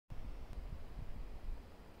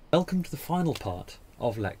Welcome to the final part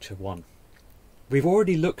of Lecture 1. We've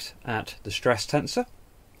already looked at the stress tensor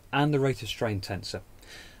and the rate of strain tensor,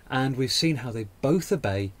 and we've seen how they both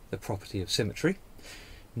obey the property of symmetry.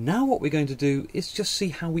 Now what we're going to do is just see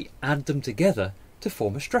how we add them together to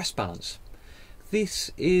form a stress balance.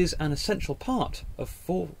 This is an essential part of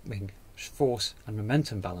forming force and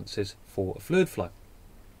momentum balances for a fluid flow.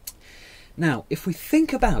 Now, if we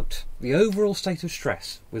think about the overall state of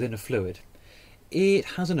stress within a fluid, it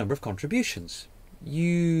has a number of contributions.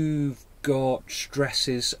 You've got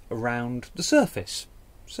stresses around the surface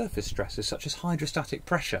stresses such as hydrostatic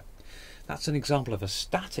pressure. That's an example of a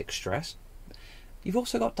static stress. You've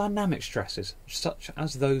also got dynamic stresses such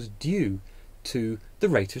as those due to the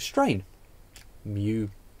rate of strain, mu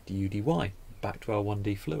du dy, back to our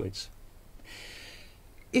 1D fluids.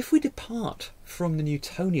 If we depart from the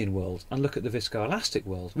Newtonian world and look at the viscoelastic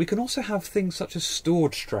world, we can also have things such as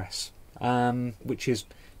stored stress, which is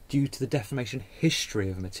due to the deformation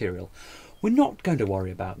history of a material. We're not going to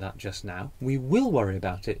worry about that just now. We will worry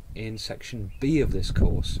about it in section B of this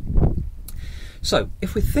course. So,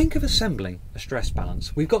 if we think of assembling a stress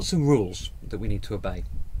balance, we've got some rules that we need to obey.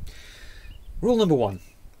 Rule number 1.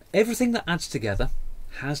 Everything that adds together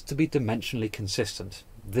has to be dimensionally consistent.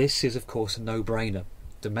 This is, of course, a no-brainer.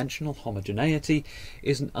 Dimensional homogeneity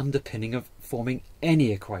is an underpinning of forming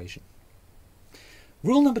any equation.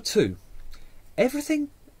 Rule number 2. Everything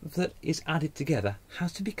that is added together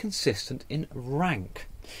has to be consistent in rank.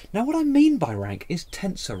 Now, what I mean by rank is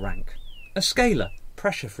tensor rank. A scalar,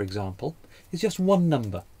 pressure for example, is just one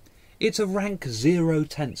number. It's a rank 0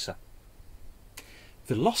 tensor.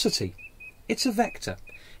 Velocity, it's a vector.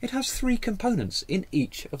 It has 3 components in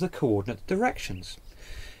each of the coordinate directions.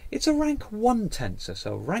 It's a rank 1 tensor,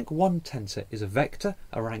 so a rank 1 tensor is a vector,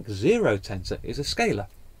 a rank 0 tensor is a scalar.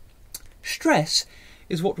 Stress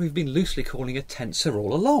is what we've been loosely calling a tensor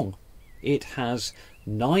all along. It has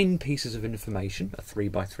 9 pieces of information, a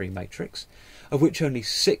 3x3 matrix, of which only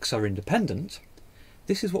 6 are independent.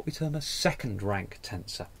 This is what we term a second rank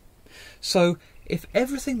tensor. So if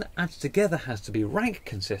everything that adds together has to be rank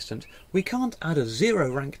consistent, we can't add a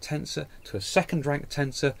 0 rank tensor to a second rank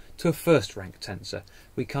tensor to a first rank tensor.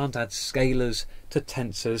 We can't add scalars to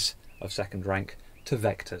tensors of second rank to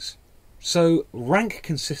vectors. So rank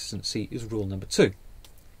consistency is rule number 2.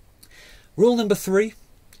 Rule number 3,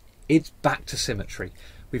 it's back to symmetry.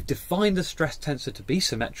 We've defined the stress tensor to be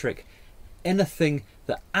symmetric. Anything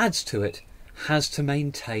that adds to it has to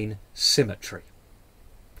maintain symmetry.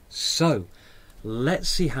 So let's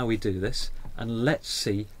see how we do this, and let's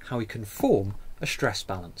see how we can form a stress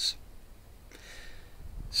balance.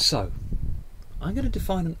 So I'm going to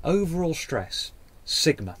define an overall stress,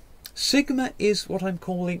 sigma. Sigma is what I'm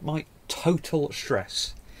calling my total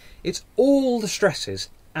stress. It's all the stresses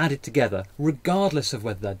added together, regardless of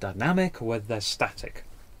whether they're dynamic or whether they're static.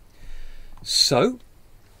 So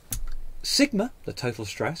sigma, the total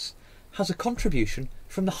stress, has a contribution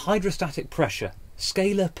from the hydrostatic pressure,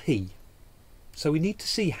 scalar P. So we need to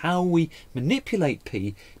see how we manipulate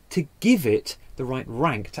P to give it the right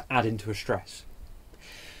rank to add into a stress.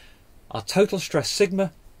 Our total stress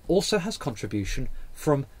sigma also has contribution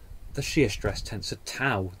from the shear stress tensor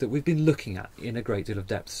tau that we've been looking at in a great deal of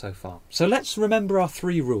depth so far. So let's remember our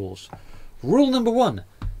 3 rules. Rule number 1,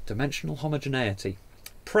 dimensional homogeneity.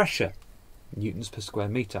 Pressure, newtons per square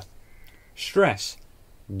metre. Stress,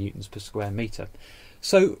 newtons per square metre.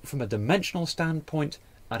 So from a dimensional standpoint,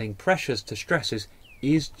 adding pressures to stresses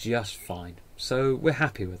is just fine. So we're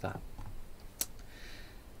happy with that.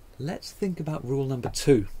 Let's think about rule number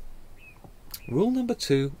 2. Rule number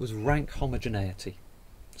 2 was rank homogeneity.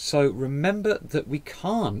 So remember that we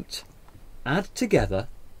can't add together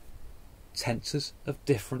tensors of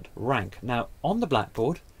different rank. Now on the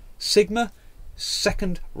blackboard, sigma,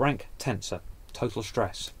 second rank tensor, total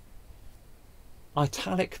stress.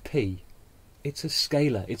 Italic P, it's a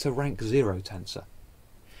scalar, it's a rank 0 tensor.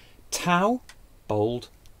 Tau, bold,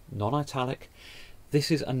 non-italic, this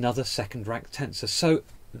is another second rank tensor. So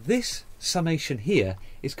this summation here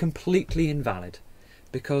is completely invalid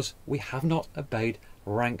because we have not obeyed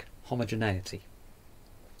rank homogeneity.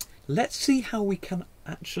 Let's see how we can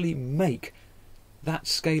actually make that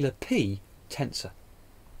scalar P tensor.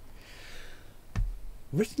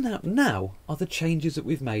 Written out now are the changes that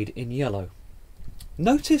we've made in yellow.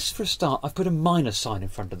 Notice for a start I've put a minus sign in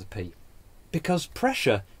front of the P because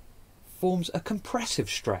pressure forms a compressive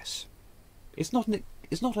stress. It's not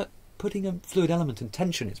putting a fluid element in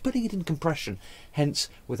tension, it's putting it in compression. Hence,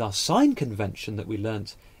 with our sign convention that we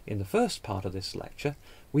learnt in the first part of this lecture,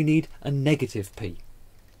 we need a negative P.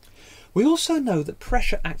 We also know that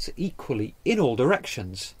pressure acts equally in all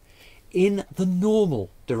directions. in the normal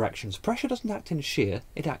directions. Pressure doesn't act in shear,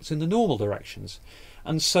 it acts in the normal directions.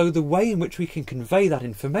 And so the way in which we can convey that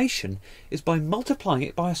information is by multiplying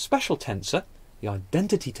it by a special tensor, the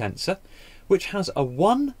identity tensor, which has a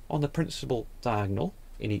 1 on the principal diagonal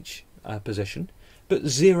in each position, but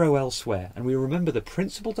 0 elsewhere. And we remember the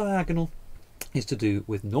principal diagonal is to do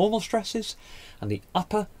with normal stresses, and the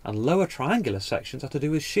upper and lower triangular sections are to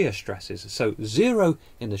do with shear stresses. So 0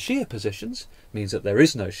 in the shear positions means that there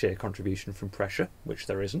is no shear contribution from pressure, which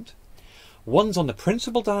there isn't. 1's on the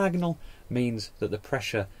principal diagonal means that the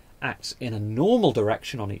pressure acts in a normal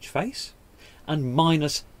direction on each face, and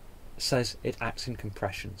minus says it acts in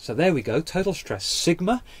compression. So there we go, total stress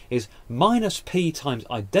sigma is minus P times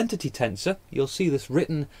identity tensor, you'll see this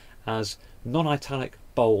written as non-italic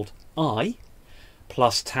bold I,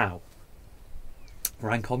 plus tau.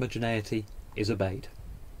 Rank homogeneity is obeyed.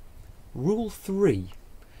 Rule 3,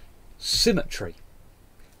 symmetry.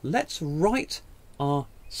 Let's write our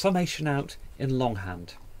summation out in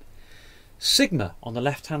longhand. Sigma on the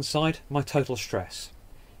left hand side, my total stress,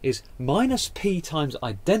 is minus P times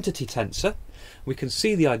identity tensor. We can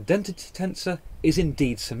see the identity tensor is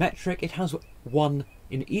indeed symmetric. It has 1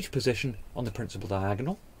 in each position on the principal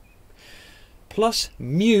diagonal, plus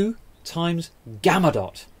mu times gamma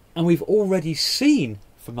dot. And we've already seen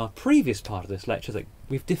from our previous part of this lecture that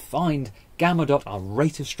we've defined gamma dot, our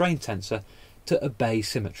rate of strain tensor, to obey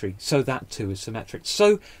symmetry, so that too is symmetric.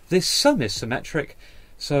 So this sum is symmetric,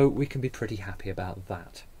 so we can be pretty happy about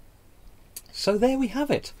that. So there we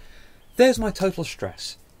have it. There's my total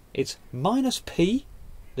stress. It's minus P,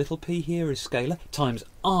 little p here is scalar, times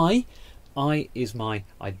I is my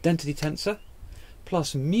identity tensor,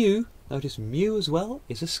 plus mu, notice mu as well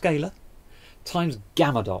is a scalar, times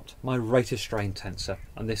gamma dot, my rate of strain tensor.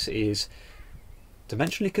 And this is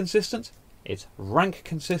dimensionally consistent, it's rank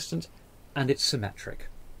consistent, and it's symmetric.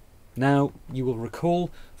 Now, you will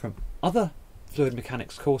recall from other fluid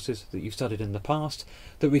mechanics courses that you've studied in the past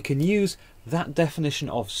that we can use that definition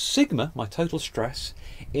of sigma, my total stress,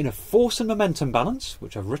 in a force and momentum balance,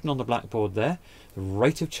 which I've written on the blackboard there. The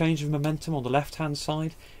rate of change of momentum on the left hand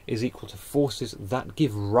side is equal to forces that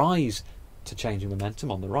give rise to change in momentum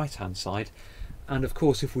on the right hand side. And of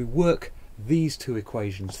course, if we work these two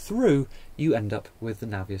equations through, you end up with the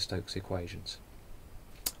Navier-Stokes equations.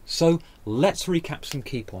 So let's recap some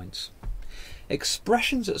key points.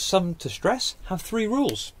 Expressions at sum to stress have 3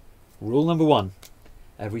 rules. Rule number 1,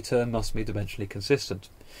 every term must be dimensionally consistent.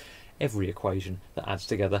 Every equation that adds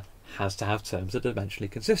together has to have terms that are dimensionally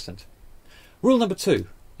consistent. Rule number 2,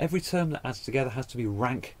 every term that adds together has to be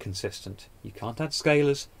rank consistent. You can't add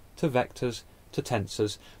scalars to vectors to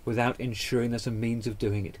tensors without ensuring there's a means of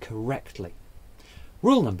doing it correctly.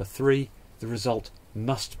 Rule number 3, the result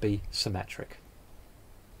must be symmetric.